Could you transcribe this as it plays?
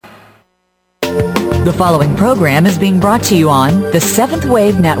The following program is being brought to you on the Seventh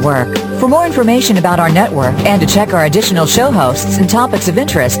Wave Network. For more information about our network and to check our additional show hosts and topics of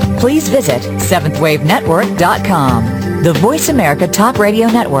interest, please visit seventhwavenetwork.com. The Voice America Talk Radio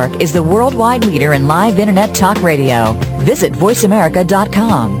Network is the worldwide leader in live Internet talk radio. Visit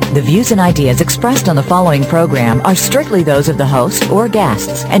voiceamerica.com. The views and ideas expressed on the following program are strictly those of the host or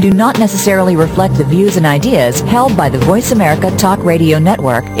guests and do not necessarily reflect the views and ideas held by the Voice America Talk Radio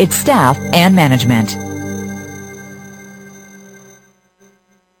Network, its staff, and management.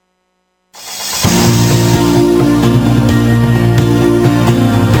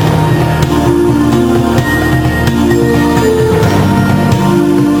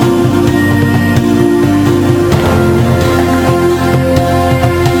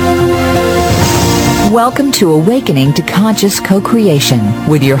 Welcome to Awakening to Conscious Co-Creation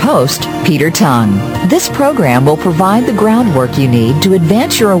with your host, Peter Tongue. This program will provide the groundwork you need to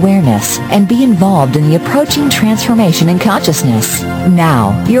advance your awareness and be involved in the approaching transformation in consciousness.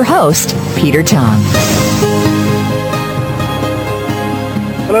 Now, your host, Peter Tongue.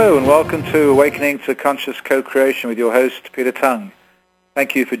 Hello and welcome to Awakening to Conscious Co-Creation with your host, Peter Tongue.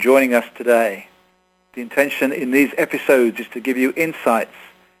 Thank you for joining us today. The intention in these episodes is to give you insights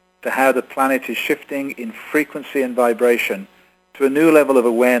to how the planet is shifting in frequency and vibration to a new level of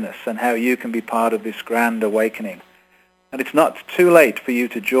awareness and how you can be part of this grand awakening. And it's not too late for you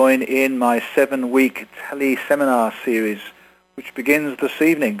to join in my 7-week tele-seminar series, which begins this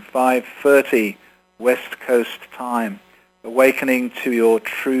evening, 5:30 West Coast time, Awakening to Your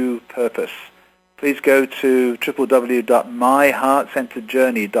True Purpose. Please go to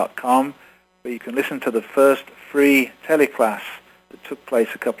www.myheartcenteredjourney.com where you can listen to the first free teleclass that took place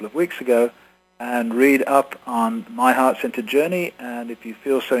a couple of weeks ago and read up on My Heart-Centered Journey, and if you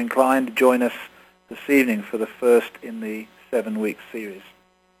feel so inclined, join us this evening for the first in the 7-week series.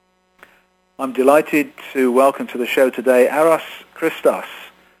 I'm delighted to welcome to the show today Aros Christos,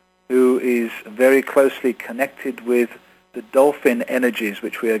 who is very closely connected with the dolphin energies,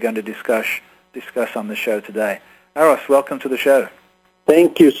 which we are going to discuss on the show today. Aros, welcome to the show.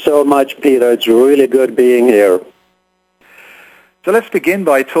 Thank you so much, Peter. It's really good being here. So let's begin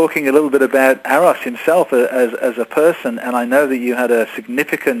by talking a little bit about Aros himself as a person, and I know that you had a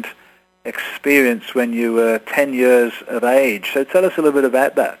significant experience when you were 10 years of age. So tell us a little bit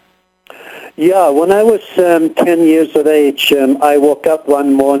about that. Yeah, when I was 10 years of age, I woke up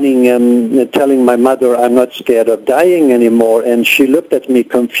one morning telling my mother I'm not scared of dying anymore, and she looked at me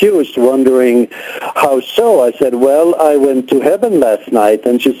confused, wondering how so. I said, well, I went to heaven last night,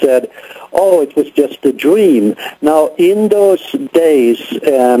 and she said, oh, it was just a dream. Now, in those days,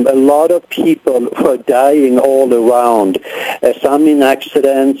 a lot of people were dying all around, some in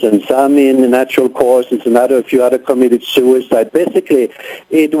accidents and some in natural causes, and a few other committed suicide. Basically,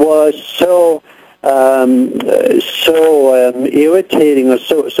 it was so irritating or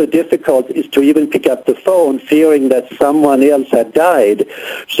so difficult is to even pick up the phone, fearing that someone else had died.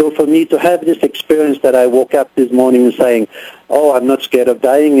 So for me to have this experience that I woke up this morning and saying, oh, I'm not scared of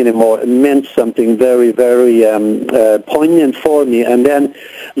dying anymore, it meant something very, very poignant for me. And then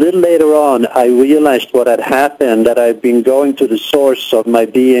a little later on, I realized what had happened, that I've been going to the source of my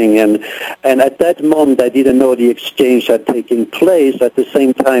being. And at that moment, I didn't know the exchange had taken place. At the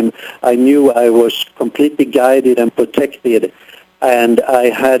same time, I knew I was completely guided and protected, and I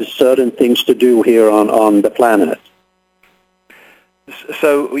had certain things to do here on the planet.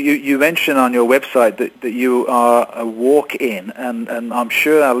 So you mentioned on your website that you are a walk-in, and I'm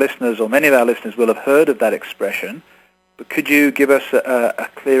sure our listeners, or many of our listeners, will have heard of that expression. But could you give us a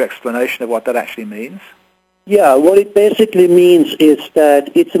clear explanation of what that actually means? Yeah, what it basically means is that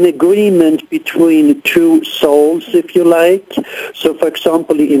it's an agreement between two souls, if you like. So, for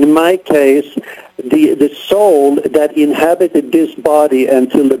example, in my case, the soul that inhabited this body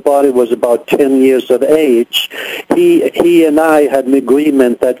until the body was about 10 years of age, he and I had an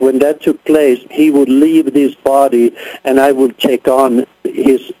agreement that when that took place, he would leave this body and I would take on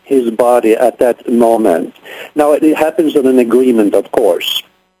his body at that moment. Now, it happens on an agreement, of course.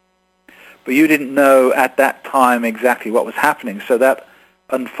 But you didn't know at that time exactly what was happening, so that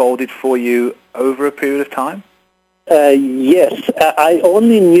unfolded for you over a period of time? Yes, I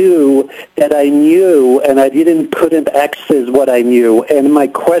only knew that I knew, and I couldn't access what I knew. And my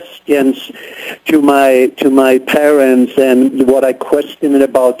questions to my parents and what I questioned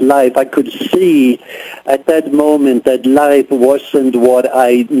about life, I could see at that moment that life wasn't what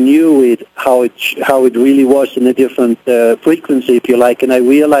I knew it, how it really was in a different frequency, if you like. And I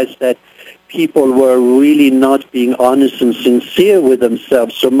realized that people were really not being honest and sincere with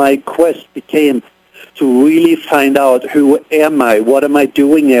themselves. So my quest became to really find out who am I, what am I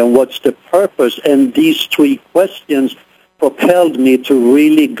doing here, and what's the purpose. And these three questions propelled me to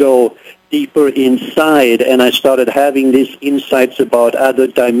really go deeper inside, and I started having these insights about other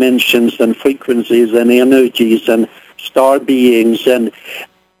dimensions and frequencies and energies and star beings, and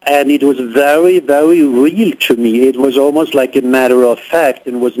it was very, very real to me. It was almost like a matter of fact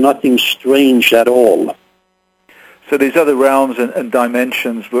and was nothing strange at all. So these other realms and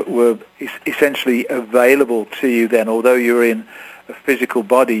dimensions were essentially available to you then, although you were in a physical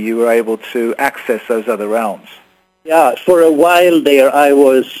body, you were able to access those other realms. Yeah, for a while there I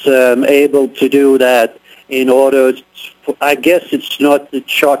was able to do that in order to, I guess it's not the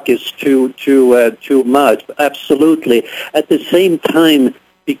shock is too much, absolutely. At the same time,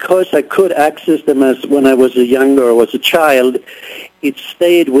 because I could access them as when I was younger or was a child, it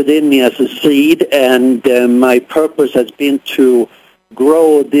stayed within me as a seed, and my purpose has been to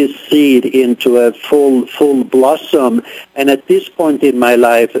grow this seed into a full blossom. And at this point in my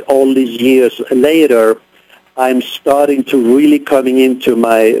life, all these years later, I'm starting to really coming into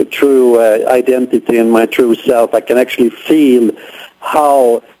my true identity and my true self. I can actually feel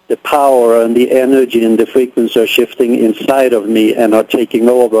how the power and the energy and the frequency are shifting inside of me and are taking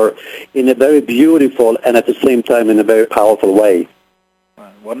over in a very beautiful and at the same time in a very powerful way.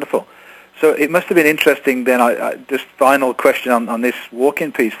 Wonderful. So it must have been interesting then, just final question on this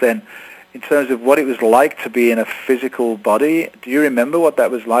walk-in piece then, in terms of what it was like to be in a physical body. Do you remember what that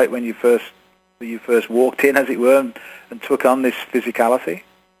was like when you first walked in, as it were, and took on this physicality?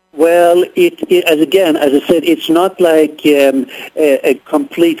 Well, as I said, it's not like a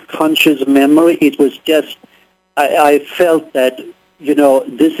complete conscious memory. It was just, I felt that,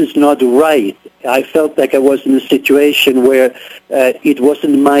 this is not right. I felt like I was in a situation where it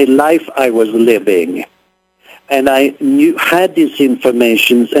wasn't my life I was living. And I had these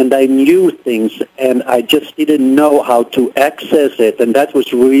informations, and I knew things, and I just didn't know how to access it, and that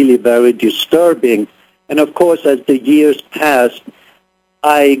was really very disturbing. And of course, as the years passed,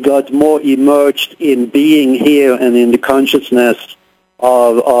 I got more immersed in being here and in the consciousness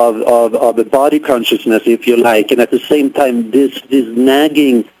of the body consciousness, if you like, and at the same time, this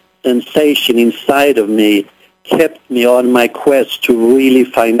nagging sensation inside of me kept me on my quest to really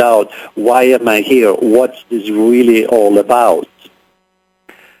find out, why am I here? What's this really all about?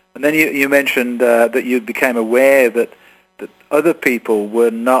 And then you mentioned that you became aware that other people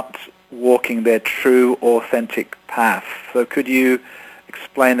were not walking their true, authentic path. So could you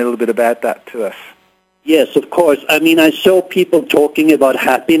explain a little bit about that to us? Yes, of course. I mean, I saw people talking about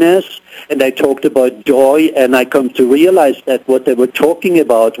happiness, and I talked about joy, and I come to realize that what they were talking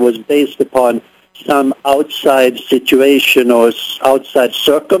about was based upon some outside situation or outside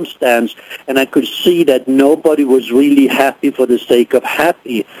circumstance, and I could see that nobody was really happy for the sake of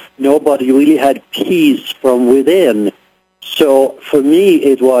happy. Nobody really had peace from within. So for me,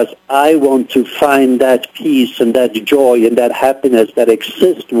 it was, I want to find that peace and that joy and that happiness that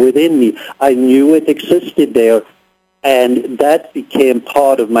exists within me. I knew it existed there, and that became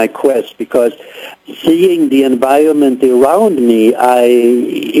part of my quest, because seeing the environment around me,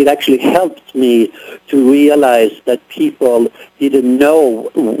 it actually helped me to realize that people didn't know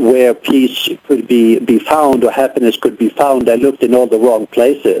where peace could be found or happiness could be found. I looked in all the wrong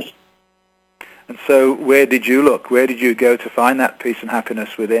places. And so where did you look? Where did you go to find that peace and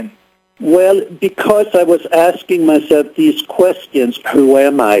happiness within? Well, because I was asking myself these questions, who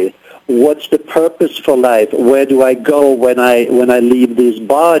am I? What's the purpose for life? Where do I go when I leave this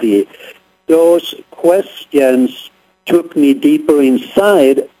body? Those questions took me deeper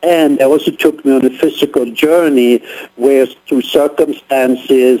inside, and also took me on a physical journey where through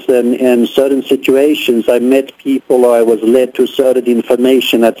circumstances and certain situations I met people, or I was led to certain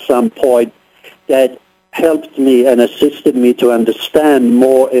information at some point that helped me and assisted me to understand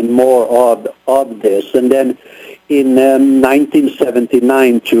more and more of this. And then in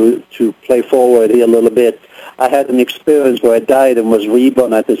 1979, to play forward here a little bit, I had an experience where I died and was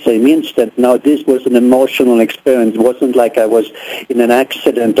reborn at the same instant. Now, this was an emotional experience. It wasn't like I was in an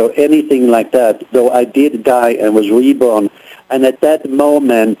accident or anything like that, though I did die and was reborn. And at that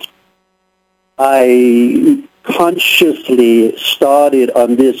moment, I consciously started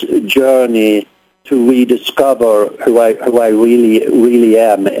on this journey to rediscover who I really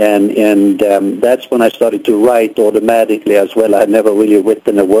am, and that's when I started to write automatically as well. I had never really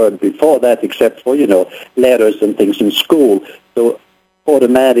written a word before that, except for letters and things in school. So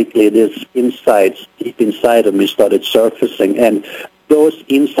automatically, these insights deep inside of me started surfacing, and those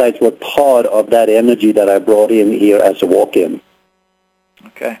insights were part of that energy that I brought in here as a walk-in.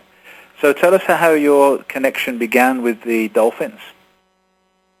 Okay, so tell us how your connection began with the Dolphins.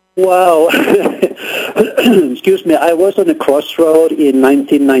 Wow. excuse me, I was on a crossroad in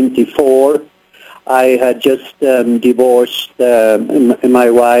 1994. I had just divorced my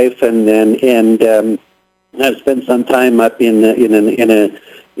wife, and I spent some time up in a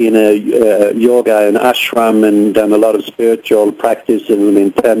yoga and ashram, and done a lot of spiritual practice and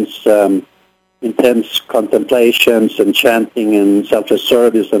intense contemplations and chanting and selfless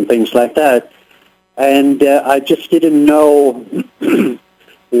service and things like that. And I just didn't know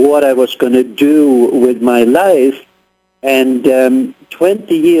what I was going to do with my life. And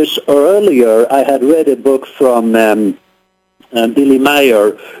 20 years earlier, I had read a book from Billy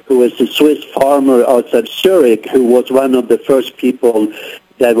Meyer, who was a Swiss farmer outside Zurich, who was one of the first people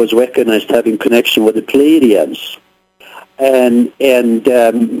that was recognized having connection with the Pleiadians. And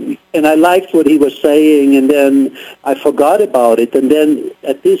I liked what he was saying, and then I forgot about it. And then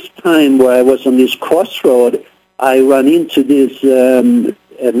at this time where I was on this crossroad, I ran into this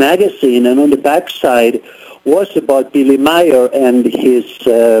magazine, and on the backside was about Billy Meyer and his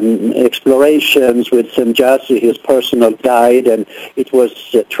explorations with Sanjasi, his personal guide, and it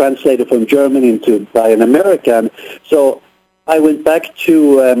was translated from German by an American. So I went back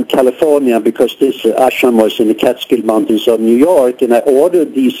to California, because this ashram was in the Catskill Mountains of New York, and I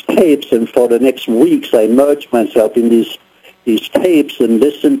ordered these tapes, and for the next weeks I immersed myself in these tapes and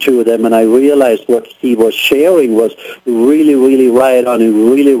listened to them, and I realized what he was sharing was really, really right on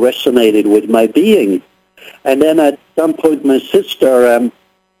and really resonated with my being. And then at some point my sister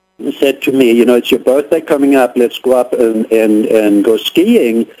said to me, it's your birthday coming up, let's go up and go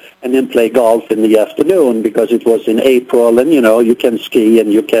skiing and then play golf in the afternoon, because it was in April, and you can ski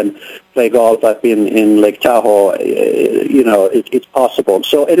and you can play golf up in Lake Tahoe, it's possible.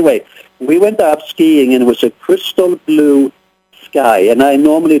 So anyway, we went up skiing, and it was a crystal blue sky, and I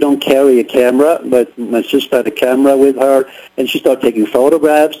normally don't carry a camera, but my sister had a camera with her, and she started taking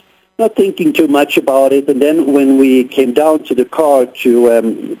photographs, not thinking too much about it. And then when we came down to the car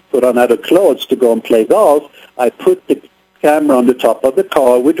to put on other clothes to go and play golf, I put the camera on the top of the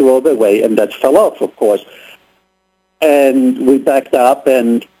car, we drove away, and that fell off, of course. And we backed up,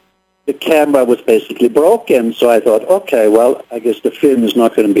 and the camera was basically broken. So I thought, okay, well, I guess the film is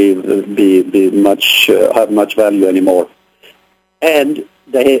not going to be much have much value anymore. And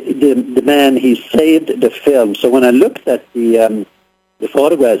the man, he saved the film. So when I looked at the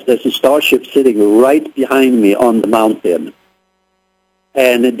photographs, there's a starship sitting right behind me on the mountain.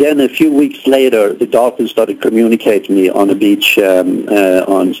 And then a few weeks later, the Dolphins started communicating me on a beach,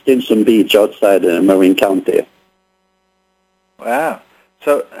 on Stinson Beach outside Marin County. Wow.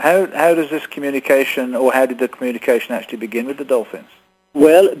 So how does this communication, or how did the communication actually begin with the Dolphins?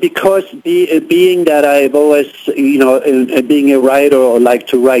 Well, because being that I've always, being a writer or like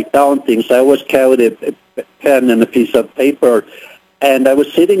to write down things, I always carried a pen and a piece of paper. And I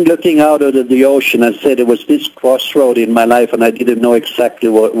was sitting looking out over the ocean. I said it was this crossroad in my life, and I didn't know exactly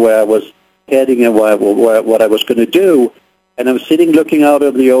where I was heading and what I was going to do. And I was sitting looking out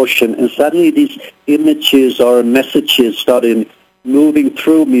over the ocean, and suddenly these images or messages started moving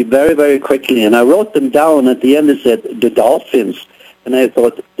through me very, very quickly. And I wrote them down. At the end, it said, the Dolphins. And I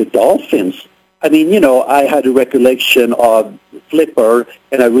thought, the Dolphins? I mean, I had a recollection of Flipper,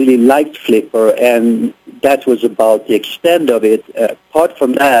 and I really liked Flipper, and that was about the extent of it. Apart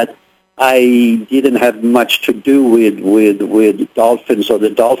from that, I didn't have much to do with dolphins or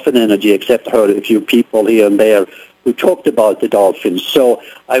the dolphin energy, except heard a few people here and there who talked about the dolphins. So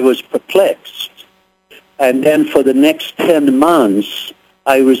I was perplexed. And then for the next 10 months,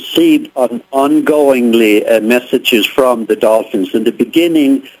 I received ongoingly messages from the Dolphins. In the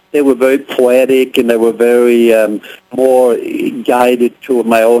beginning, they were very poetic, and they were very more guided to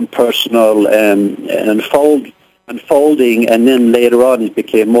my own personal unfolding, and then later on it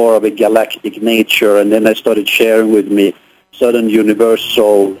became more of a galactic nature, and then I started sharing with me certain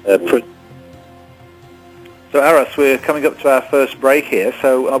universal principles. So, Aras, we're coming up to our first break here,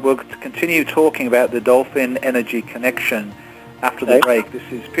 so we'll continue talking about the dolphin energy connection after the break. This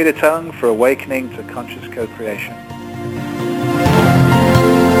is Peter Tung for Awakening to Conscious Co-Creation.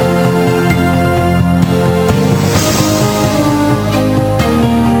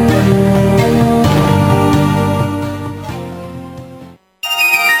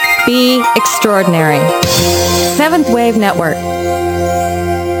 Be extraordinary. Seventh Wave Network.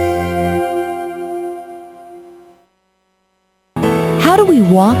 How do we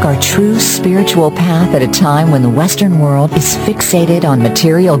walk our true spiritual path at a time when the Western world is fixated on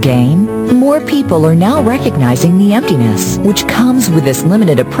material gain? More people are now recognizing the emptiness which comes with this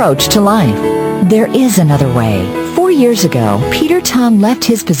limited approach to life. There is another way. For 4 years ago, Peter Tong left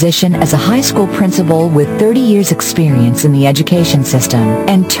his position as a high school principal with 30 years experience in the education system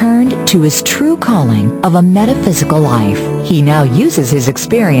and turned to his true calling of a metaphysical life. He now uses his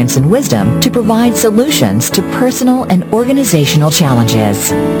experience and wisdom to provide solutions to personal and organizational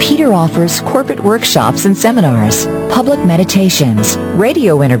challenges. Peter offers corporate workshops and seminars, public meditations,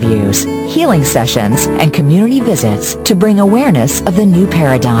 radio interviews, healing sessions, and community visits to bring awareness of the new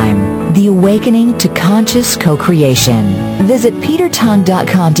paradigm, the awakening to conscious co-creation. Visit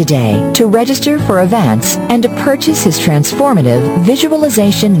petertong.com today to register for events and to purchase his transformative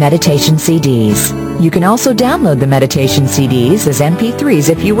visualization meditation CDs. You can also download the meditation CDs as MP3s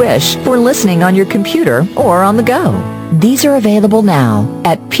if you wish for listening on your computer or on the go. These are available now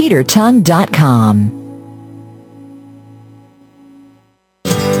at petertong.com.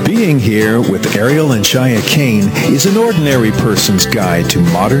 Being here with Ariel and Shia Kane is an ordinary person's guide to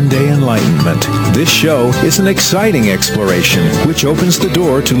modern-day enlightenment. This show is an exciting exploration which opens the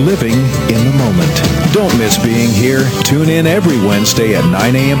door to living in the moment. Don't miss being here. Tune in every Wednesday at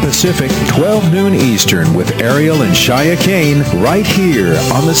 9 a.m. Pacific, 12 noon Eastern with Ariel and Shia Kane right here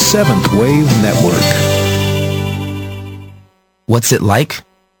on the 7th Wave Network. What's it like?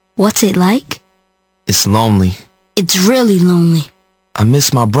 What's it like? It's lonely. It's really lonely. I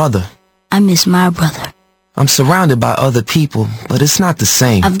miss my brother. I miss my brother. I'm surrounded by other people, but it's not the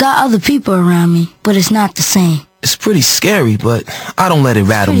same. I've got other people around me, but it's not the same. It's pretty scary, but I don't let it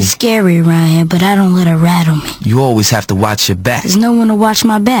rattle me. It's pretty scary around here, but I don't let it rattle me. You always have to watch your back. There's no one to watch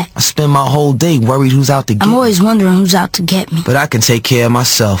my back. I spend my whole day worried who's out to get me. I'm always wondering who's out to get me. But I can take care of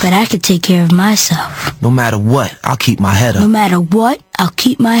myself. But I can take care of myself. No matter what, I'll keep my head up. No matter what, I'll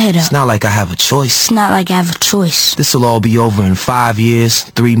keep my head up. It's not like I have a choice. It's not like I have a choice. This'll all be over in 5 years,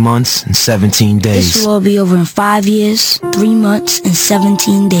 3 months, and 17 days. This'll all be over in 5 years, 3 months, and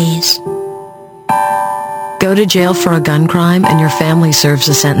 17 days. Go to jail for a gun crime and your family serves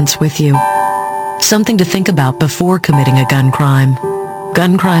a sentence with you. Something to think about before committing a gun crime.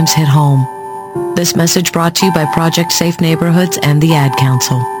 Gun crimes hit home. This message brought to you by Project Safe Neighborhoods and the Ad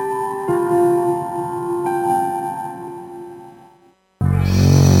Council.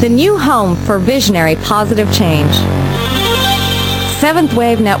 The new home for visionary positive change. 7th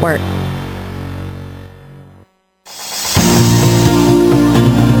Wave Network.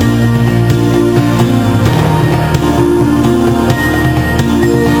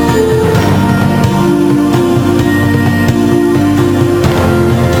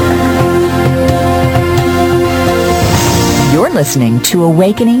 Listening to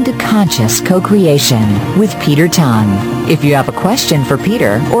Awakening to Conscious Co-Creation with Peter Tong. If you have a question for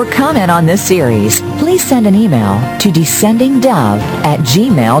Peter or comment on this series, please send an email to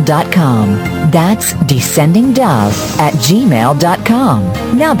descendingdove@gmail.com. That's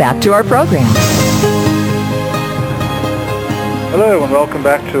descendingdove@gmail.com. Now back to our program. Hello and welcome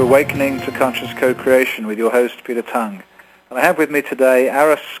back to Awakening to Conscious Co-Creation with your host Peter Tong. And I have with me today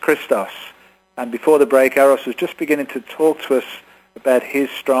Aros Christos. And before the break, Aros was just beginning to talk to us about his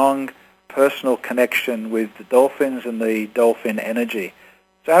strong personal connection with the dolphins and the dolphin energy.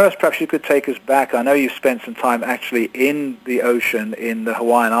 So Aros, perhaps you could take us back. I know you've spent some time actually in the ocean in the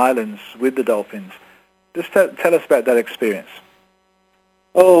Hawaiian Islands with the dolphins. Just tell us about that experience.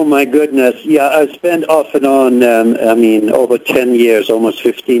 Oh, my goodness. Yeah, I spent off and on, over 10 years, almost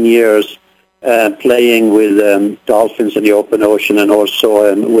 15 years, playing with dolphins in the open ocean and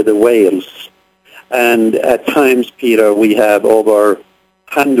also with the whales. And at times, Peter, we have over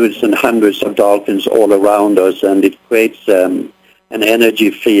hundreds and hundreds of dolphins all around us, and it creates an energy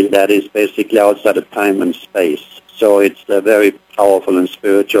field that is basically outside of time and space. So it's a very powerful and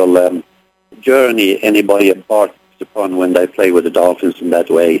spiritual journey anybody embarks upon when they play with the dolphins in that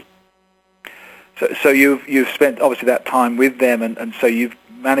way. So you've spent obviously that time with them, and so you've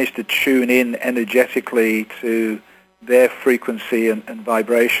managed to tune in energetically to their frequency and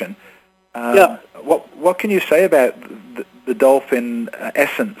vibration. Yeah. What can you say about the dolphin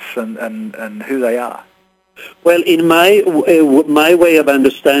essence and who they are? Well, in my way of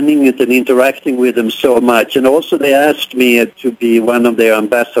understanding it and interacting with them so much, and also they asked me to be one of their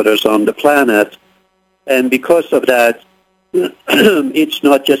ambassadors on the planet, and because of that, it's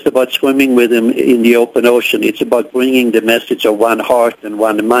not just about swimming with them in the open ocean. It's about bringing the message of one heart and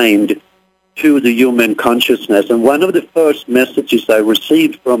one mind to the human consciousness. And one of the first messages I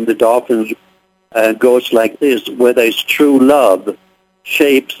received from the dolphins goes like this: where there is true love,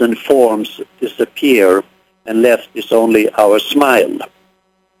 shapes and forms disappear, and left is only our smile.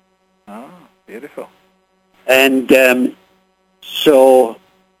 Oh, beautiful. And so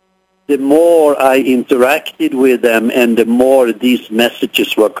the more I interacted with them and the more these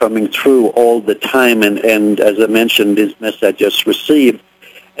messages were coming through all the time. And as I mentioned, this message I just received,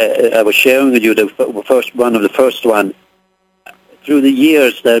 I was sharing with you one of the first one. Through the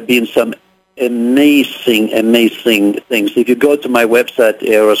years, there have been some amazing things. If you go to my website,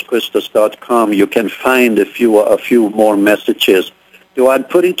 eroschristos.com, you can find a few more messages. So I'm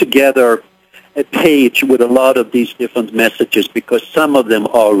putting together a page with a lot of these different messages because some of them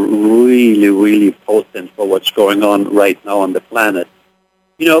are really, really potent for what's going on right now on the planet.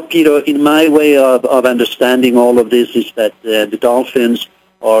 You know, Peter, in my way of understanding all of this is that the dolphins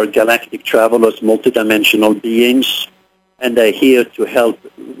are galactic travelers, multidimensional beings, and they're here to help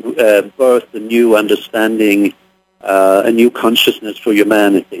birth a new understanding, a new consciousness for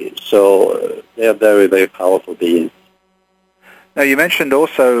humanity. So they're very, very powerful beings. Now, you mentioned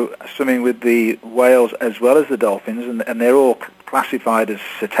also swimming with the whales as well as the dolphins, and they're all classified as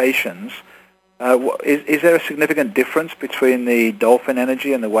cetaceans. Is there a significant difference between the dolphin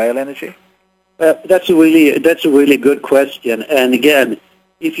energy and the whale energy? That's a really good question. And again,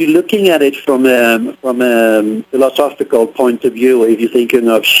 if you're looking at it from a philosophical point of view, if you're thinking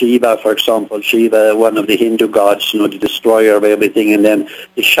of Shiva, for example, Shiva, one of the Hindu gods, the destroyer of everything, and then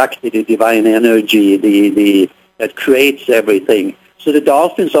the Shakti, the divine energy, that creates everything. So the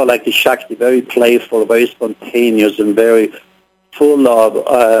dolphins are like the Shakti, very playful, very spontaneous, and very full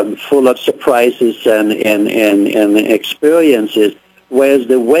of surprises and experiences. Whereas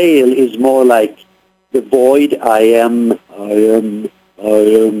the whale is more like the void. I am. And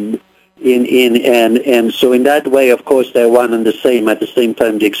so in that way, of course, they're one and the same. At the same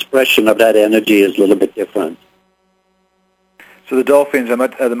time, the expression of that energy is a little bit different. So the dolphins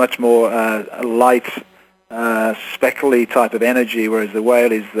are the much more light, speckly type of energy, whereas the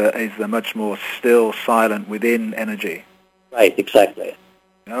whale is the much more still, silent, within energy. Right, exactly.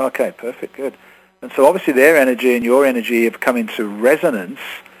 Okay, perfect, good. And so obviously their energy and your energy have come into resonance.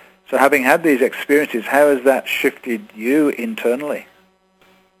 So having had these experiences, how has that shifted you internally?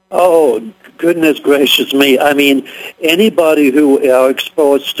 Oh, goodness gracious me. I mean, anybody who are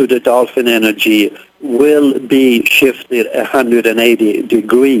exposed to the dolphin energy will be shifted 180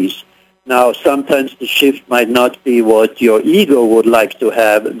 degrees. Now, sometimes the shift might not be what your ego would like to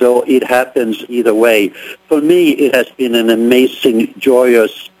have, though it happens either way. For me, it has been an amazing,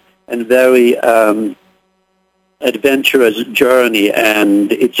 joyous, and very adventurous journey,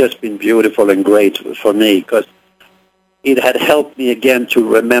 and it's just been beautiful and great for me because it had helped me again to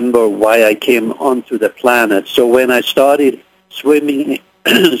remember why I came onto the planet. So when I started swimming,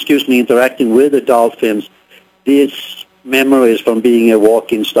 interacting with the dolphins, these memories from being a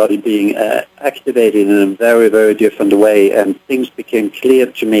walk-in started being activated in a very, very different way, and things became clear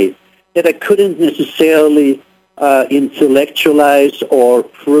to me that I couldn't necessarily intellectualize or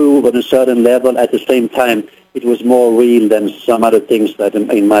prove on a certain level. At the same time, it was more real than some other things that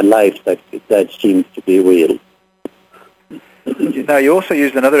in my life that seemed to be real. Now, you also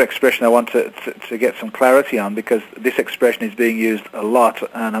used another expression I want to get some clarity on, because this expression is being used a lot,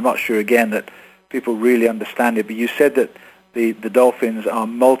 and I'm not sure, again, that people really understand it. But you said that the dolphins are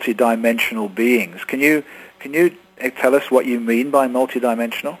multidimensional beings. Can you tell us what you mean by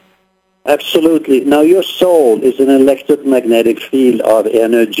multidimensional? Absolutely. Now, your soul is an electromagnetic field of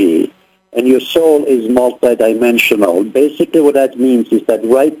energy, and your soul is multidimensional. Basically, what that means is that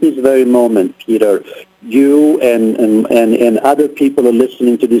right this very moment, Peter, you and other people are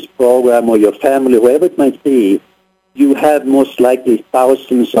listening to this program, or your family, whoever it might be, you have most likely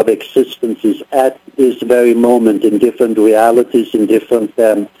thousands of existences at this very moment in different realities, in different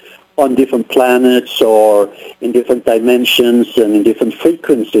on different planets, or in different dimensions and in different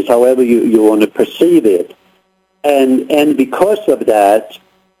frequencies, however you want to perceive it. And because of that,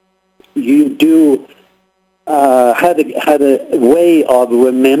 you do have a way of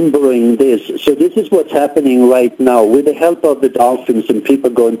remembering this. So this is what's happening right now. With the help of the dolphins and people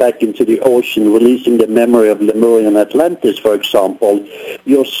going back into the ocean, releasing the memory of Lemurian Atlantis, for example,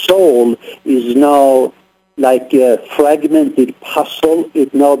 your soul is now like a fragmented puzzle.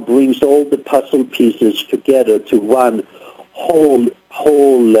 It now brings all the puzzle pieces together to one whole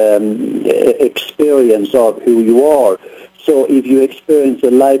experience of who you are. So if you experience a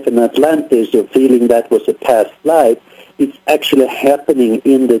life in Atlantis or feeling that was a past life, it's actually happening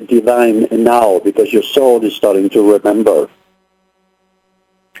in the divine now, because your soul is starting to remember.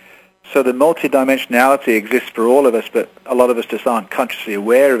 So the multidimensionality exists for all of us, but a lot of us just aren't consciously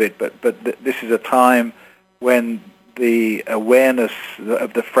aware of it. But this is a time when the awareness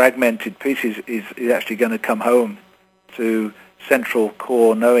of the fragmented pieces is actually going to come home to central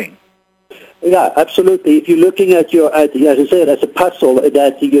core knowing. Yeah, absolutely. If you're looking at as I said, as a puzzle,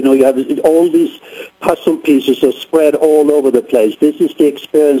 that you have all these puzzle pieces are spread all over the place. This is the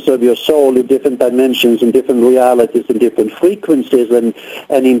experience of your soul in different dimensions, in different realities, in different frequencies, and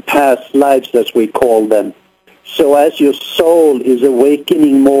in past lives, as we call them. So as your soul is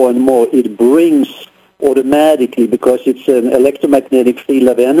awakening more and more, it brings automatically, because it's an electromagnetic field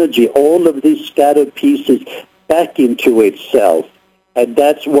of energy, all of these scattered pieces back into itself. And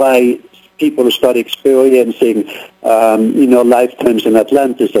that's why people start experiencing, lifetimes in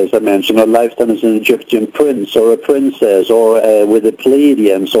Atlantis, as I mentioned, or lifetimes as an Egyptian prince or a princess, or with the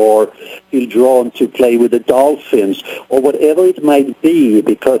Pleiadians, or feel drawn to play with the Dolphins, or whatever it might be,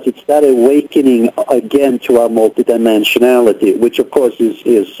 because it's that awakening again to our multidimensionality, which of course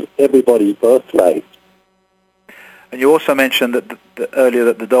is everybody's birthright. And you also mentioned that earlier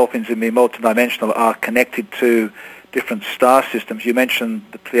that the dolphins in the multidimensional are connected to different star systems. You mentioned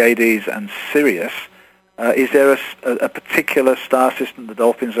the Pleiades and Sirius. Is there a particular star system the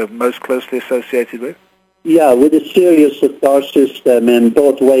dolphins are most closely associated with? Yeah, with the Sirius star system, and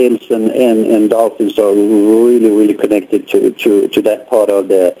both whales and dolphins are really, really connected to that part of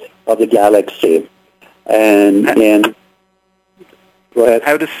the galaxy. And go ahead.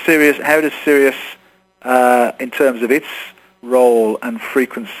 How does Sirius in terms of its role and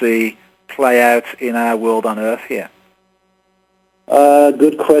frequency play out in our world on Earth here?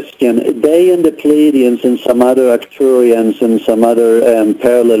 Good question. They and the Pleiadians and some other Arcturians and some other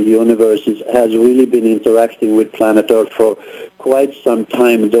parallel universes has really been interacting with planet Earth for quite some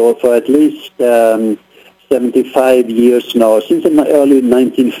time, though for at least 75 years now. Since the early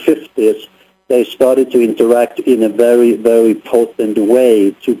 1950s, they started to interact in a very, very potent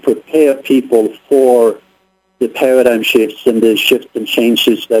way to prepare people for the paradigm shifts and the shifts and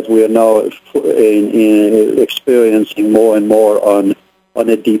changes that we are now experiencing more and more on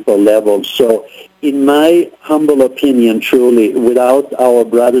a deeper level. So in my humble opinion, truly, without our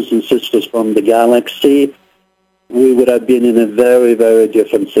brothers and sisters from the galaxy, we would have been in a very, very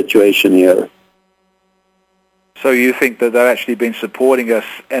different situation here. So you think that they've actually been supporting us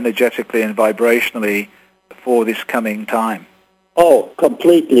energetically and vibrationally for this coming time? Oh,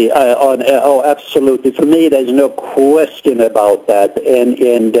 completely. Absolutely. For me, there's no question about that.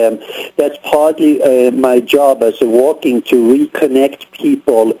 And that's partly my job as a walking, to reconnect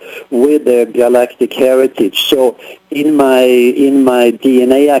people with their galactic heritage. So in my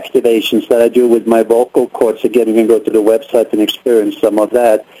DNA activations that I do with my vocal cords, again, you can go to the website and experience some of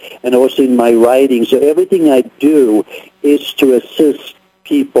that, and also in my writing. So everything I do is to assist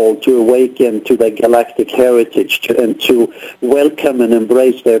people to awaken to their galactic heritage and to welcome and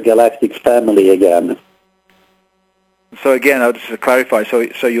embrace their galactic family again. So again, I'll just clarify,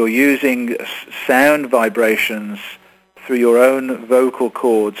 so you're using sound vibrations through your own vocal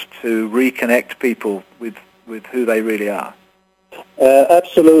cords to reconnect people with who they really are?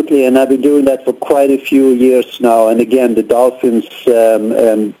 Absolutely, and I've been doing that for quite a few years now. And again, the Dolphins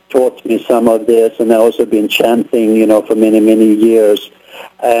taught me some of this, and I've also been chanting, for many, many years.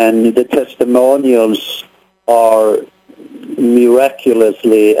 And the testimonials are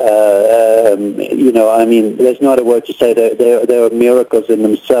miraculously, there's not a word to say. There are miracles in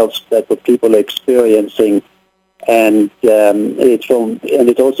themselves that what people are experiencing, and it's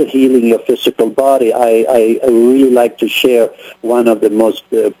also healing your physical body. I really like to share one of the most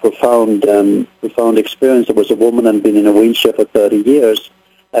profound experience. There was a woman who had been in a wheelchair for 30 years.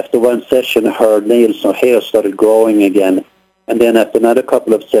 After one session, her nails or hair started growing again. And then after another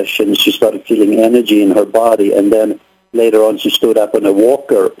couple of sessions, she started feeling energy in her body. And then later on, she stood up on a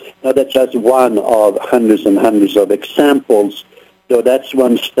walker. Now, that's just one of hundreds and hundreds of examples. So that's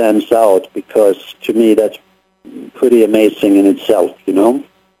one stands out, because to me, that's pretty amazing in itself,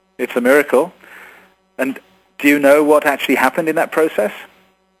 It's a miracle. And do you know what actually happened in that process?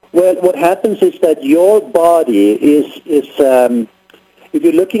 Well, what happens is that your body is if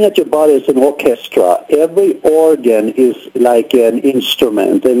you're looking at your body as an orchestra, every organ is like an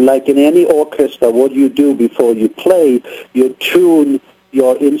instrument. And like in any orchestra, what you do before you play, you tune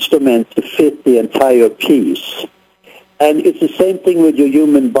your instrument to fit the entire piece. And it's the same thing with your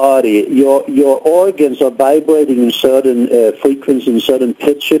human body. Your organs are vibrating in certain frequency, in certain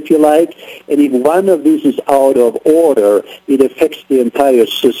pitch, if you like. And if one of these is out of order, it affects the entire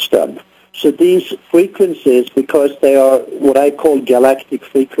system. So these frequencies, because they are what I call galactic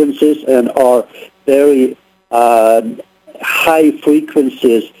frequencies and are very high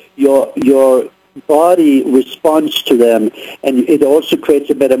frequencies, your body responds to them, and it also creates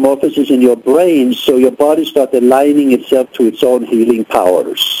a metamorphosis in your brain, so your body starts aligning itself to its own healing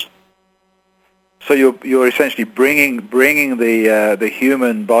powers. So you're essentially bringing the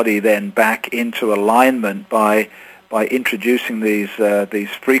human body then back into alignment by introducing these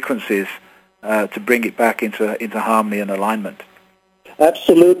frequencies to bring it back into harmony and alignment.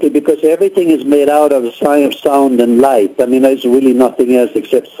 Absolutely, because everything is made out of sound and light. I mean, there's really nothing else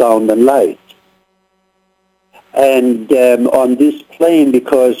except sound and light. And on this plane,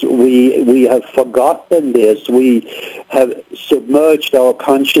 because we have forgotten this, we have submerged our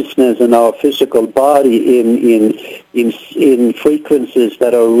consciousness and our physical body in frequencies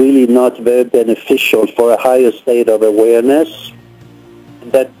that are really not very beneficial for a higher state of awareness.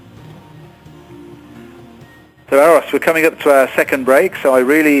 So, Aros, we're coming up to our second break, so I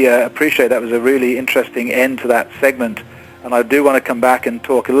really appreciate that. Was a really interesting end to that segment. And I do want to come back and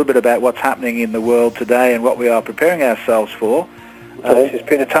talk a little bit about what's happening in the world today and what we are preparing ourselves for. Okay. This is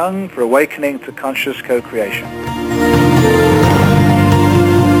Peter Tung for Awakening to Conscious Co-Creation.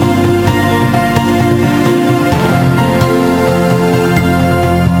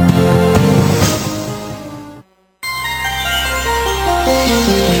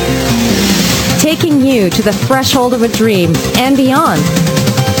 Taking you to the threshold of a dream and beyond.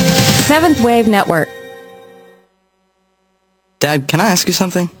 Seventh Wave Network. Dad, can I ask you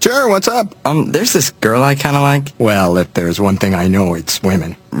something? Sure, what's up? There's this girl I kind of like. Well, if there's one thing I know, it's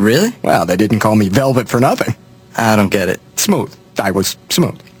women. Really? Well, they didn't call me Velvet for nothing. I don't get it. Smooth. I was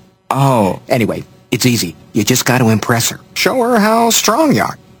smooth. Oh. Anyway, it's easy. You just got to impress her. Show her how strong you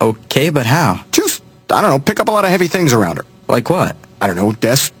are. Okay, but how? Just, I don't know, pick up a lot of heavy things around her. Like what? I don't know,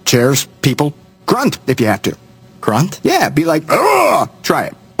 desks, chairs, people. Grunt, if you have to. Grunt? Yeah, be like, ugh! Try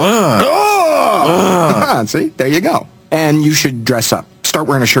it. Ugh! See? There you go. And you should dress up. Start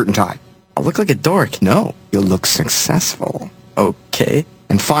wearing a shirt and tie. I look like a dork. No, you'll look successful. Okay.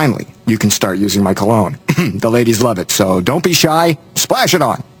 And finally, you can start using my cologne. The ladies love it, so don't be shy. Splash it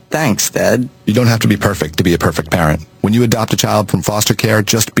on. Thanks, Dad. You don't have to be perfect to be a perfect parent. When you adopt a child from foster care,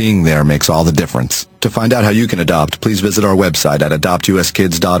 just being there makes all the difference. To find out how you can adopt, please visit our website at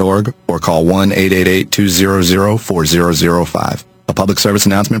adoptuskids.org or call 1-888-200-4005. A public service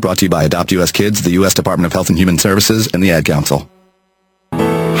announcement brought to you by Adopt U.S. Kids, the U.S. Department of Health and Human Services, and the Ad Council.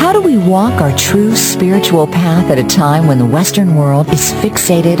 How do we walk our true spiritual path at a time when the Western world is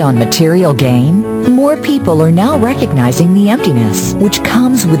fixated on material gain? More people are now recognizing the emptiness which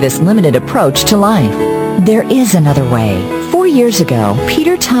comes with this limited approach to life. There is another way. 4 years ago,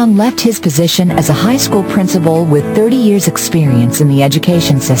 Peter Tung left his position as a high school principal with 30 years experience in the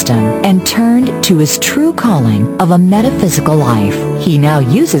education system and turned to his true calling of a metaphysical life. He now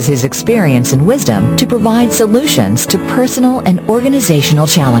uses his experience and wisdom to provide solutions to personal and organizational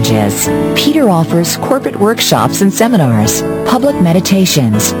challenges. Peter offers corporate workshops and seminars, public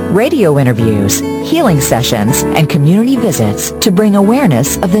meditations, radio interviews, healing sessions, and community visits to bring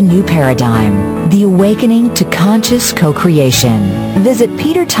awareness of the new paradigm, the awakening to conscious co-creation. Visit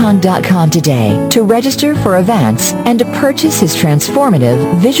petertung.com today to register for events and to purchase his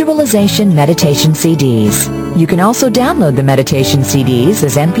transformative visualization meditation CDs. You can also download the meditation CDs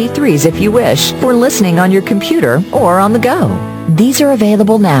as MP3s if you wish for listening on your computer or on the go. These are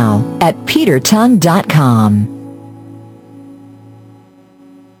available now at petertung.com.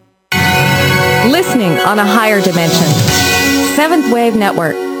 Listening on a higher dimension. Seventh Wave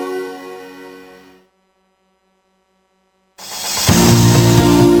Network.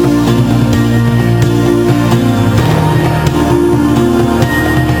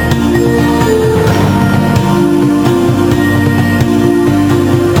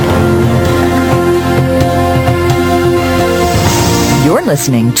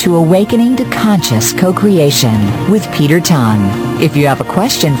 Listening to Awakening to Conscious Co-Creation with Peter Tung. If you have a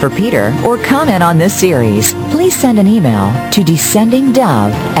question for Peter or comment on this series, please send an email to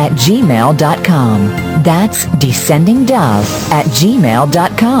descendingdove@gmail.com. That's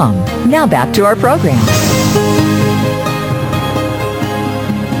descendingdove@gmail.com. Now back to our program.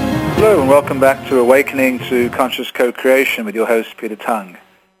 Hello and welcome back to Awakening to Conscious Co-Creation with your host Peter Tung.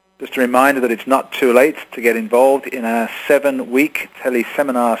 Just a reminder that it's not too late to get involved in our 7-week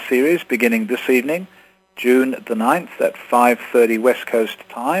tele-seminar series beginning this evening, June the 9th at 5:30 West Coast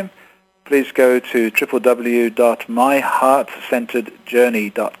time. Please go to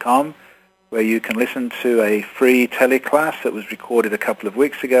www.myheartcenteredjourney.com where you can listen to a free teleclass that was recorded a couple of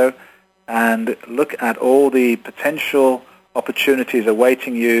weeks ago and look at all the potential opportunities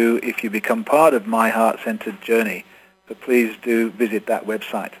awaiting you if you become part of My Heart-Centered Journey. So please do visit that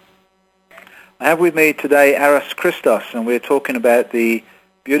website. I have with me today Aras Christos, and we're talking about the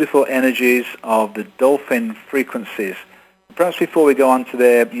beautiful energies of the dolphin frequencies. Perhaps before we go on to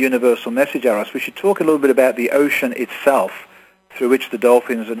their universal message, Aras, we should talk a little bit about the ocean itself, through which the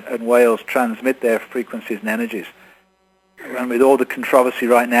dolphins and whales transmit their frequencies and energies. And with all the controversy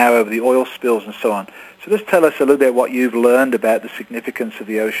right now over the oil spills and so on. So just tell us a little bit what you've learned about the significance of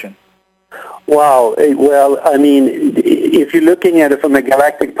the ocean. Wow. Well, I mean, if you're looking at it from a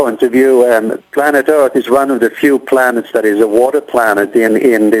galactic point of view, planet Earth is one of the few planets that is a water planet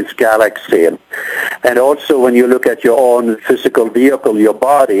in this galaxy. And also when you look at your own physical vehicle, your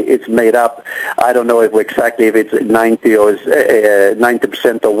body, it's made up, I don't know exactly if it's 90 or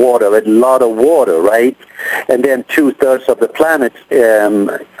 90% of water, a lot of water, right? And then 2/3 of the planet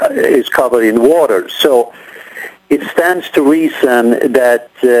is covered in water. So it stands to reason that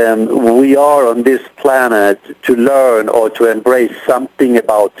we are on this planet to learn or to embrace something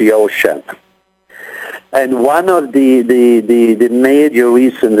about the ocean. And one of the major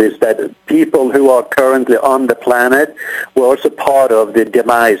reasons is that people who are currently on the planet were also part of the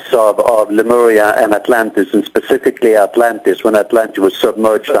demise of Lemuria and Atlantis, and specifically Atlantis, when Atlantis was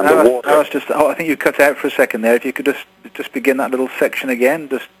submerged underwater. I think you cut out for a second there. If you could just begin that little section again,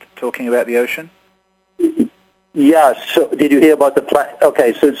 just talking about the ocean. Yeah, so did you hear about the planet?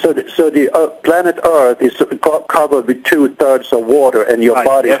 Okay, so the planet Earth is covered with 2/3 of water, and your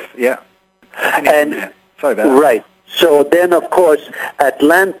body. Yes, yeah. And sorry about that. Right. So then, of course,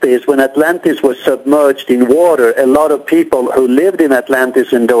 Atlantis, when Atlantis was submerged in water, a lot of people who lived in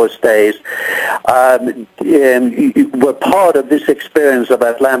Atlantis in those days were part of this experience of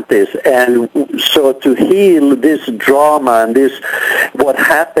Atlantis. And so to heal this drama and this, what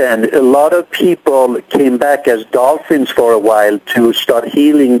happened, a lot of people came back as dolphins for a while to start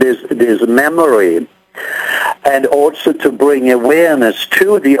healing this memory. And also to bring awareness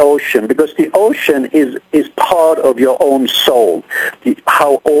to the ocean, because the ocean is part of your own soul.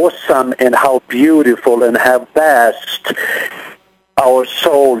 How awesome and how beautiful and how vast our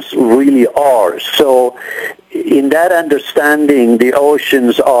souls really are. So in that understanding, the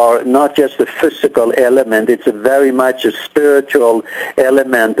oceans are not just a physical element, it's a very much a spiritual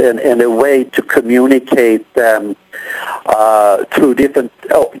element and a way to communicate through different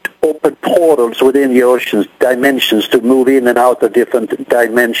open portals within the ocean's dimensions to move in and out of different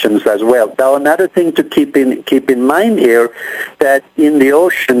dimensions as well. Now, another thing to keep in mind here, that in the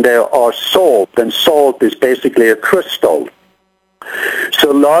ocean there are salt, and salt is basically a crystal.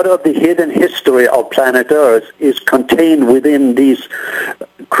 So a lot of the hidden history of planet Earth is contained within these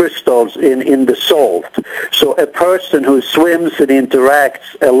crystals in the salt. So a person who swims and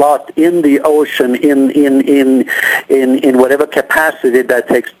interacts a lot in the ocean in whatever capacity that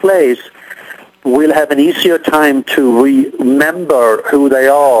takes place will have an easier time to remember who they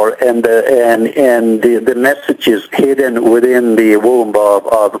are and the messages hidden within the womb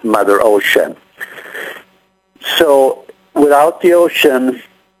of Mother Ocean. So without the ocean,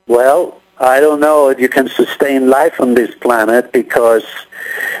 well, I don't know if you can sustain life on this planet, because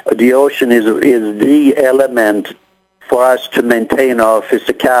the ocean is the element for us to maintain our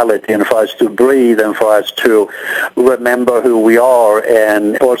physicality and for us to breathe and for us to remember who we are,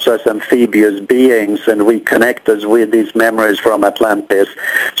 and also as amphibious beings, and reconnect us with these memories from Atlantis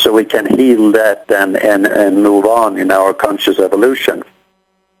so we can heal that and move on in our conscious evolution.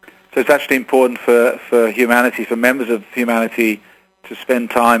 So it's actually important for humanity, for members of humanity, to spend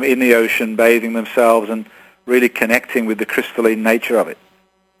time in the ocean, bathing themselves and really connecting with the crystalline nature of it.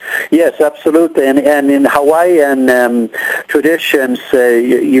 Yes, absolutely. And in Hawaiian traditions,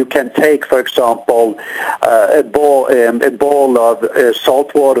 you can take, for example, a bowl of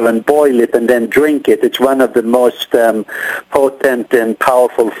salt water and boil it and then drink it. It's one of the most potent and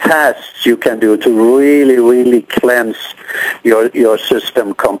powerful fasts you can do to really, really cleanse your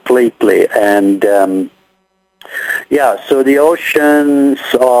system completely. And yeah, so the oceans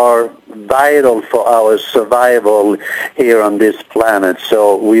are vital for our survival here on this planet.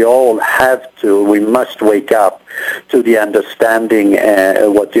 So we must wake up to the understanding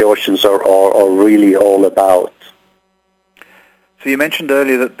what the oceans are really all about. So you mentioned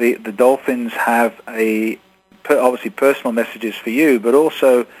earlier that the dolphins have obviously personal messages for you, but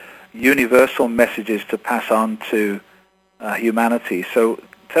also universal messages to pass on to humanity. So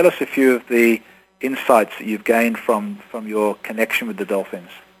tell us a few of the insights that you've gained from your connection with the dolphins.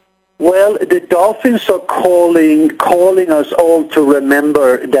 Well, the dolphins are calling us all to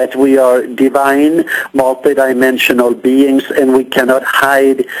remember that we are divine, multidimensional beings, and we cannot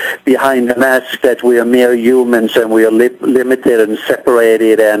hide behind the mask that we are mere humans and we are limited and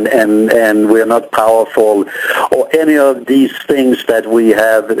separated and we are not powerful, or any of these things that we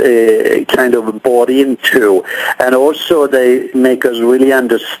have kind of bought into. And also they make us really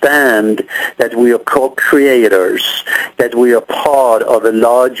understand that we are co-creators, that we are part of a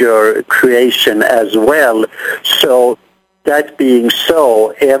larger creation as well. So That being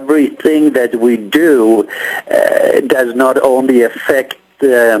so, everything that we do does not only affect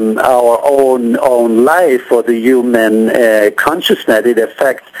our own life or the human consciousness, it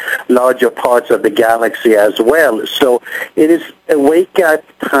affects larger parts of the galaxy as well. So it is a wake-up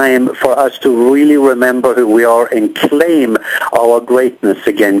time for us to really remember who we are and claim our greatness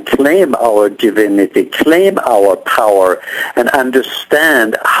again, claim our divinity, claim our power, and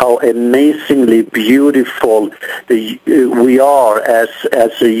understand how amazingly beautiful we are as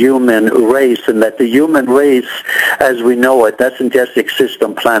a human race, and that the human race, as we know it, doesn't just exist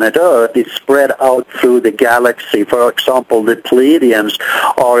on planet Earth. It's spread out through the galaxy. For example, the Pleiadians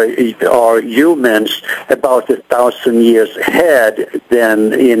are humans about 1,000 years ahead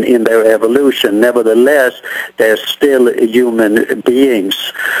than in their evolution. Nevertheless, they're still human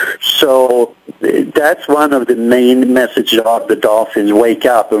beings. So that's one of the main messages of the Dolphins. Wake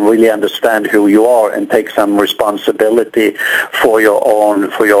up and really understand who you are and take some responsibility for your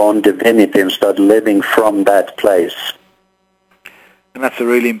own divinity and start living from that place. And that's a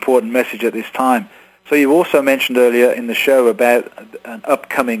really important message at this time. So you also mentioned earlier in the show about an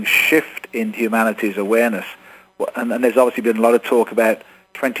upcoming shift in humanity's awareness, and there's obviously been a lot of talk about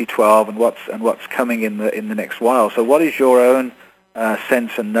 2012 and what's coming in the next while. So what is your own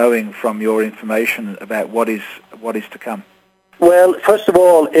sense and knowing from your information about what is to come? Well, first of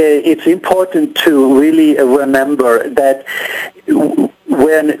all, it's important to really remember that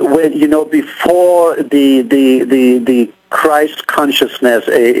when before the Christ consciousness,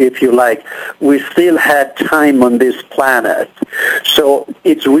 if you like, we still had time on this planet. So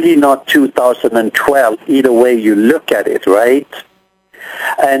it's really not 2012, either way you look at it, right?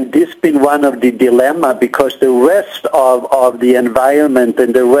 And this has been one of the dilemma, because the rest of the environment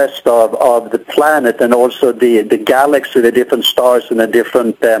and the rest of the planet, and also the galaxy, the different stars and the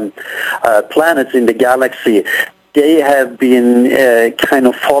different planets in the galaxy, they have been kind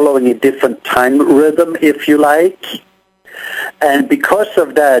of following a different time rhythm, if you like. And because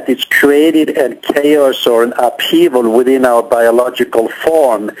of that, it's created a chaos or an upheaval within our biological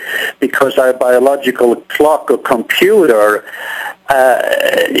form, because our biological clock or computer,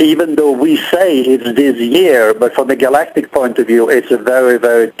 even though we say it's this year, but from the galactic point of view, it's a very,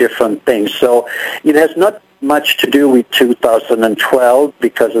 very different thing. So it has not much to do with 2012,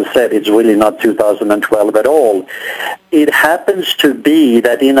 because as I said, it's really not 2012 at all. It happens to be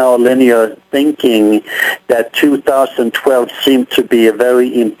that in our linear thinking, that 2012 seemed to be a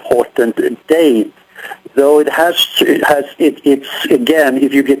very important date. Though it's again,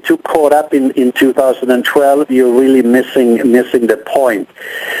 if you get too caught up in 2012, you're really missing the point.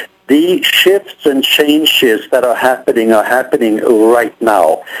 The shifts and changes that are happening right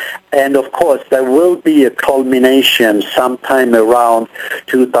now. And of course, there will be a culmination sometime around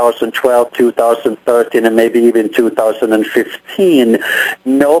 2012, 2013, and maybe even 2015.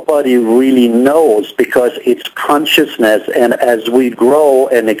 Nobody really knows, because it's consciousness, and as we grow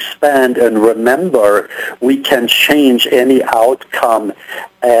and expand and remember, we can change any outcome.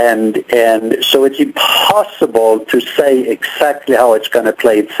 And so it's impossible to say exactly how it's going to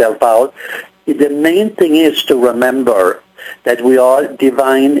play itself out. The main thing is to remember that we are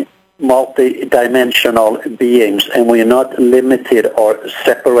divine, multi-dimensional beings, and we are not limited or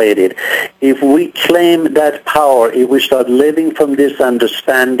separated. If we claim that power, if we start living from this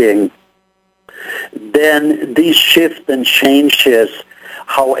understanding, then these shifts and changes,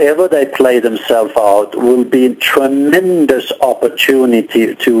 however they play themselves out, will be a tremendous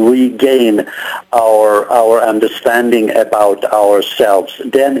opportunity to regain our understanding about ourselves.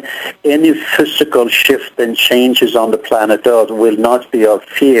 Then any physical shift and changes on the planet Earth will not be of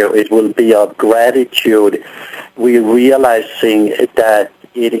fear, it will be of gratitude. We're realizing that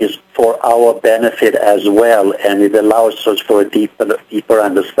it is for our benefit as well, and it allows us for a deeper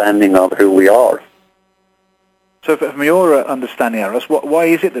understanding of who we are. So from your understanding, Aros, why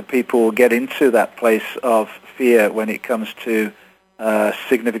is it that people get into that place of fear when it comes to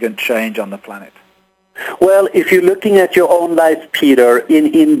significant change on the planet? Well, if you're looking at your own life, Peter,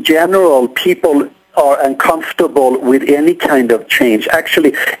 in general, people are uncomfortable with any kind of change.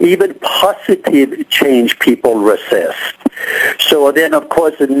 Actually, even positive change people resist. So then, of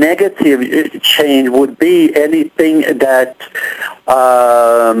course, a negative change would be anything that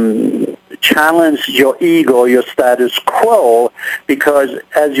challenge your ego, your status quo, because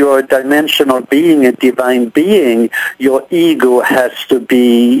as you're a dimensional being, a divine being, your ego has to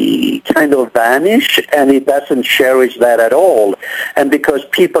be kind of vanish, and it doesn't cherish that at all. And because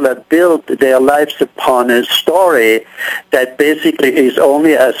people have built their lives upon a story that basically is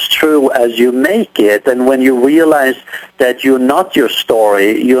only as true as you make it, and when you realize that you're not your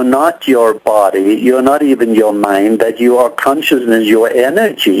story, you're not your body, you're not even your mind, that you are consciousness, your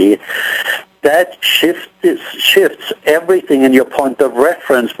energy, that shifts everything, and your point of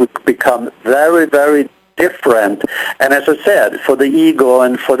reference would become very, very different. And as I said, for the ego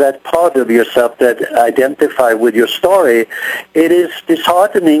and for that part of yourself that identify with your story, it is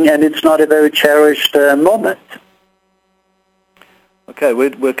disheartening, and it's not a very cherished moment. Okay,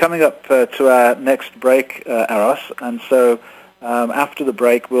 we're coming up to our next break, Aros, and so after the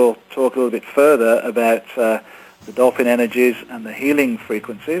break we'll talk a little bit further about the dolphin energies and the healing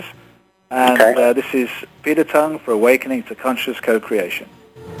frequencies. And Okay. This is Peter Tung for Awakening to Conscious Co-Creation.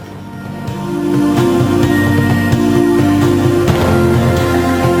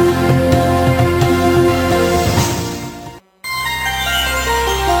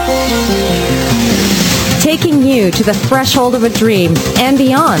 Taking you to the threshold of a dream and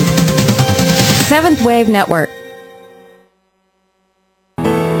beyond. Seventh Wave Network.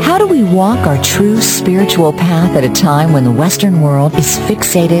 How do we walk our true spiritual path at a time when the Western world is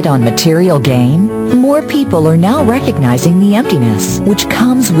fixated on material gain? More people are now recognizing the emptiness which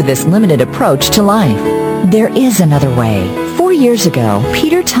comes with this limited approach to life. There is another way. 4 years ago,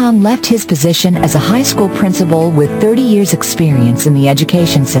 Peter Tung left his position as a high school principal with 30 years experience in the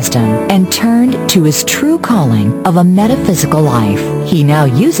education system and turned to his true calling of a metaphysical life. He now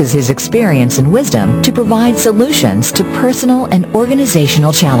uses his experience and wisdom to provide solutions to personal and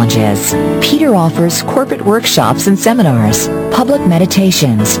organizational challenges. Peter offers corporate workshops and seminars, public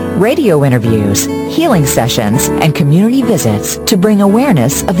meditations, radio interviews, healing sessions, and community visits to bring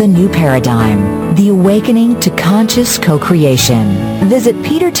awareness of the new paradigm, the awakening to conscious co-creation. Visit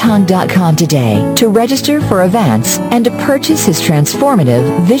petertung.com today to register for events and to purchase his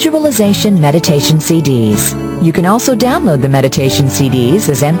transformative visualization meditation CDs. You can also download the meditation CDs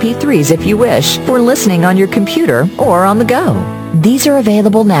as MP3s if you wish for listening on your computer or on the go. These are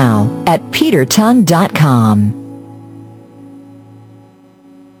available now at petertung.com.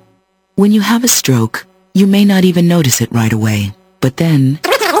 When you have a stroke, you may not even notice it right away. But then,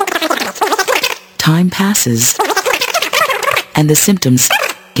 time passes, and the symptoms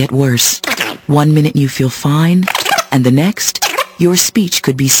get worse. 1 minute you feel fine, and the next, your speech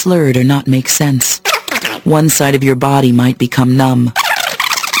could be slurred or not make sense. One side of your body might become numb.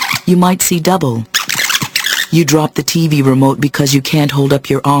 You might see double. You drop the TV remote because you can't hold up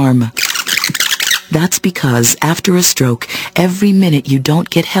your arm. That's because after a stroke, every minute you don't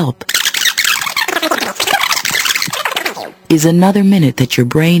get help is another minute that your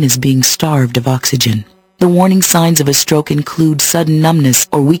brain is being starved of oxygen. The warning signs of a stroke include sudden numbness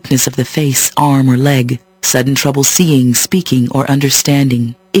or weakness of the face, arm, or leg, sudden trouble seeing, speaking, or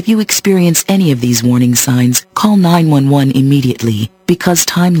understanding. If you experience any of these warning signs, call 911 immediately, because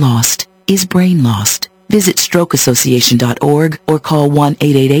time lost is brain lost. Visit strokeassociation.org or call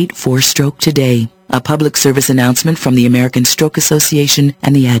 1-888-4-STROKE today. A public service announcement from the American Stroke Association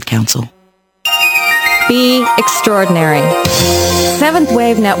and the Ad Council. Be extraordinary. Seventh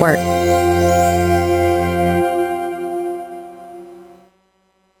Wave Network.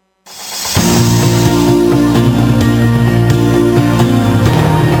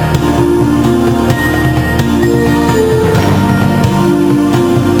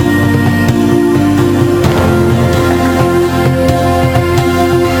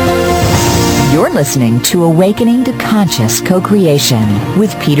 Listening to Awakening to Conscious Co-Creation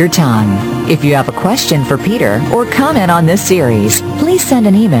with Peter Tung. If you have a question for Peter or comment on this series, please send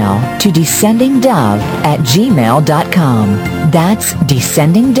an email to descendingdove@gmail.com. That's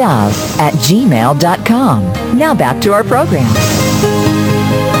descendingdove@gmail.com. Now back to our program.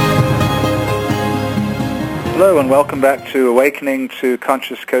 Hello and welcome back to Awakening to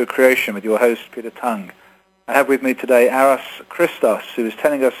Conscious Co-Creation with your host Peter Tung. I have with me today Aros Christos, who is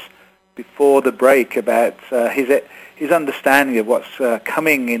telling us before the break about his understanding of what's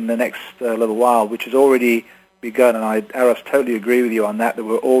coming in the next little while, which has already begun. And I, Aros, totally agree with you on that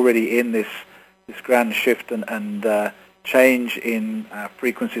we're already in this grand shift and change in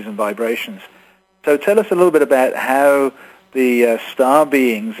frequencies and vibrations. So tell us a little bit about how the star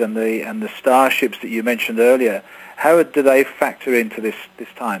beings and the starships that you mentioned earlier, how do they factor into this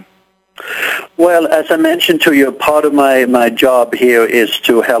time? Well, as I mentioned to you, part of my job here is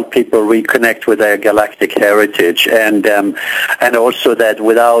to help people reconnect with their galactic heritage, and also that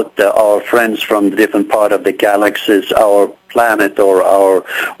without our friends from the different part of the galaxies, our planet or our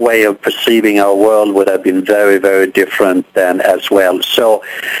way of perceiving our world would have been very, very different then as well. So,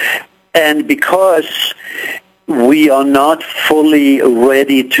 and because we are not fully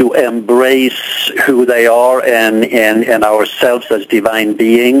ready to embrace who they are and ourselves as divine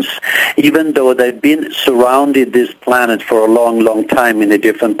beings, even though they've been surrounded this planet for a long, long time in a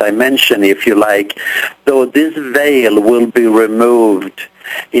different dimension, if you like, though this veil will be removed,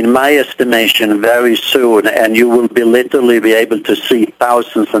 in my estimation, very soon, and you will literally be able to see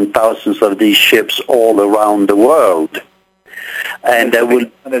thousands and thousands of these ships all around the world. And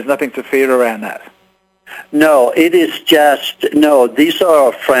there's nothing to fear around that. No, it is just, no, these are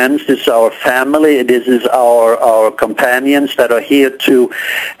our friends, this is our family, this is our companions that are here to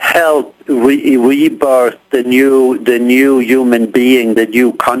help rebirth the new human being, the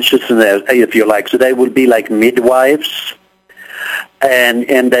new consciousness, if you like. So they will be like midwives,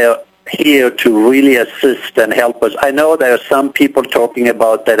 and they're here to really assist and help us. I know there are some people talking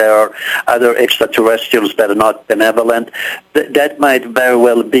about that there are other extraterrestrials that are not benevolent. That might very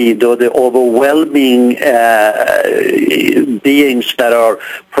well be, though the overwhelming beings that are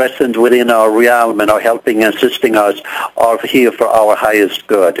present within our realm and are helping and assisting us are here for our highest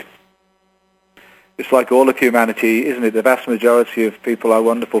good. It's like all of humanity, isn't it? The vast majority of people are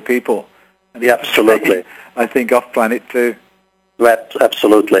wonderful people. And yeah, absolutely. I think off planet too.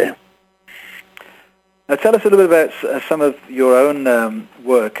 Absolutely. Now tell us a little bit about some of your own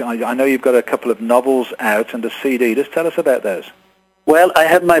work. I know you've got a couple of novels out and a CD. Just tell us about those. Well, I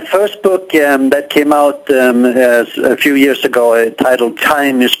have my first book that came out a few years ago, titled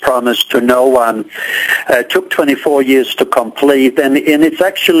Time is Promised to No One. It took 24 years to complete, and it's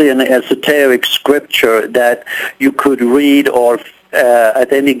actually an esoteric scripture that you could read or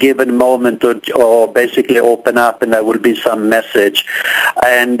at any given moment or basically open up, and there will be some message.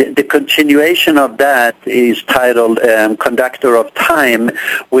 And the continuation of that is titled Conductor of Time,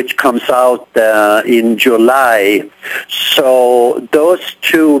 which comes out in July. So those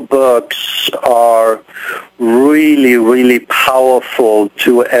two books are really, really powerful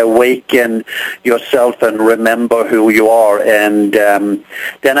to awaken yourself and remember who you are. And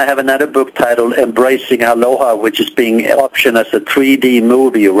then I have another book titled Embracing Aloha, which is being optioned as a 3D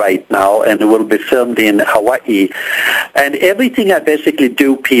movie right now, and it will be filmed in Hawaii. And everything I basically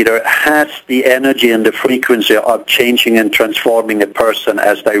do, Peter, has the energy and the frequency of changing and transforming a person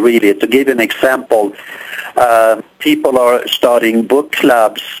as they read it. To give you an example, people are starting book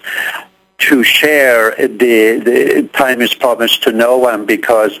clubs to share the Time is Promised to No One,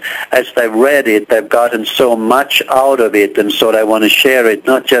 because as they've read it, they've gotten so much out of it, and so they want to share it,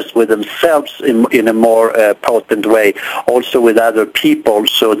 not just with themselves in a more potent way, also with other people.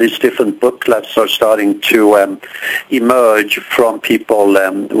 So these different book clubs are starting to emerge from people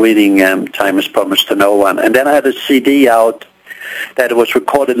reading Time is Promised to No One. And then I had a CD out that was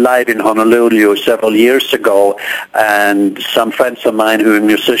recorded live in Honolulu several years ago, and some friends of mine who are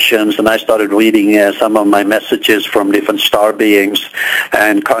musicians, and I started reading some of my messages from different star beings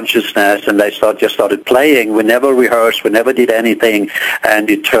and consciousness, and they just started playing. We never rehearsed, we never did anything, and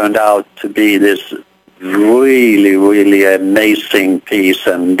it turned out to be this really, really amazing piece,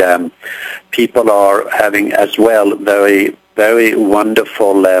 and people are having as well very, very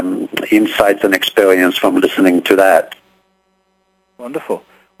wonderful insights and experience from listening to that. Wonderful.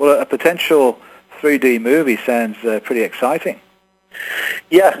 Well, a potential 3D movie sounds pretty exciting.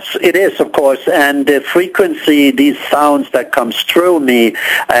 Yes, it is, of course, and the frequency, these sounds that comes through me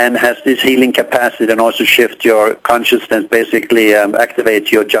and has this healing capacity and also shift your consciousness, basically activate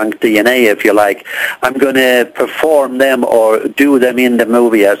your junk DNA, if you like. I'm going to perform them or do them in the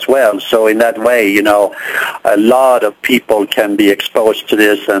movie as well. So in that way, you know, a lot of people can be exposed to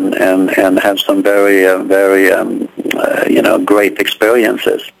this and have some very, great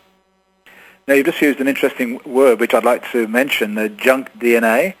experiences. Now, you've just used an interesting word, which I'd like to mention, junk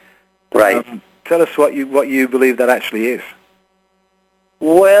DNA. Right. Tell us what you believe that actually is.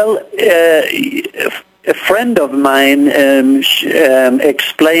 Well, a friend of mine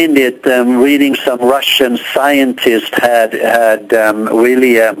explained it, reading some Russian scientist had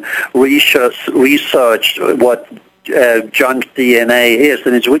really researched what junk DNA is,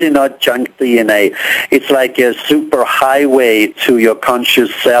 and it's really not junk DNA. It's like a super highway to your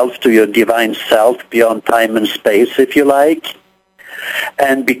conscious self, to your divine self, beyond time and space, if you like.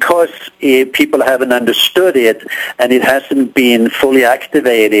 And because people haven't understood it and it hasn't been fully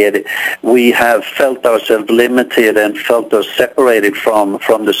activated, we have felt ourselves limited and felt us separated from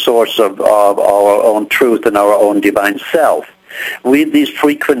the source of our own truth and our own divine self. With these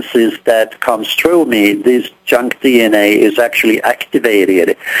frequencies that comes through me, this junk DNA is actually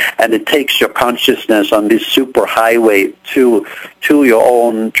activated, and it takes your consciousness on this super highway to your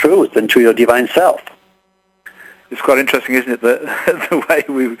own truth and to your divine self. It's quite interesting, isn't it, that the way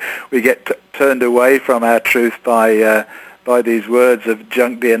we get turned away from our truth by these words of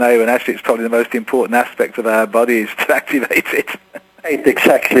junk DNA, when actually it's probably the most important aspect of our body is to activate it.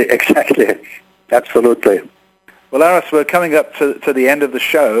 Exactly. Absolutely. Well, Aras, we're coming up to the end of the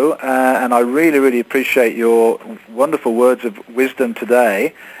show, and I really, really appreciate your wonderful words of wisdom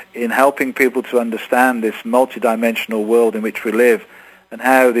today in helping people to understand this multidimensional world in which we live and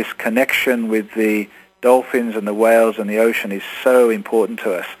how this connection with the dolphins and the whales and the ocean is so important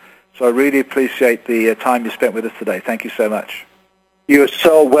to us. So I really appreciate the time you spent with us today. Thank you so much. You're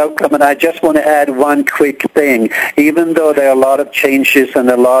so welcome, and I just want to add one quick thing. Even though there are a lot of changes and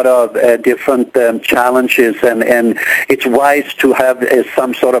a lot of different challenges, and it's wise to have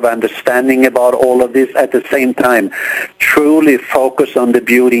some sort of understanding about all of this, at the same time, truly focus on the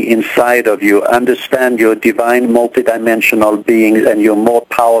beauty inside of you. Understand your divine multidimensional being, and you're more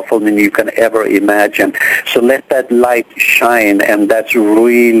powerful than you can ever imagine. So let that light shine, and that's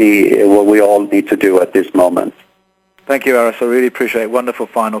really what we all need to do at this moment. Thank you, Aras. I really appreciate it. Wonderful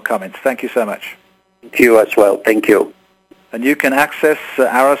final comments. Thank you so much. Thank you as well. Thank you. And you can access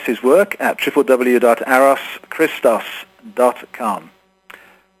Aras's work at www.araschristos.com.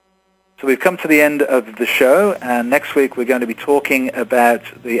 So we've come to the end of the show, and next week we're going to be talking about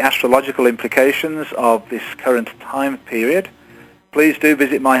the astrological implications of this current time period. Please do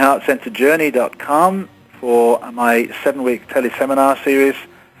visit myheartcenteredjourney.com for my 7-week teleseminar series.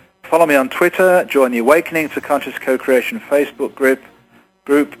 Follow me on Twitter, join the Awakening to Conscious Co-Creation Facebook group,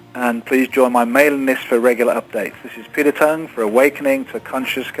 and please join my mailing list for regular updates. This is Peter Tung for Awakening to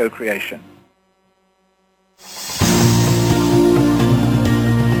Conscious Co-Creation.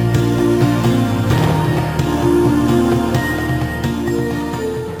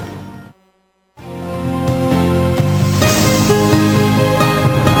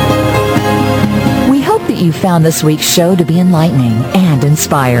 You found this week's show to be enlightening and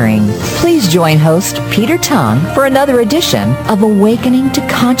inspiring. Please join host Peter Tung for another edition of Awakening to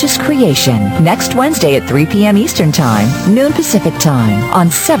Conscious Creation next Wednesday at 3 p.m. Eastern Time, noon Pacific Time on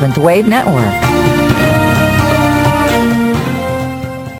 7th Wave Network.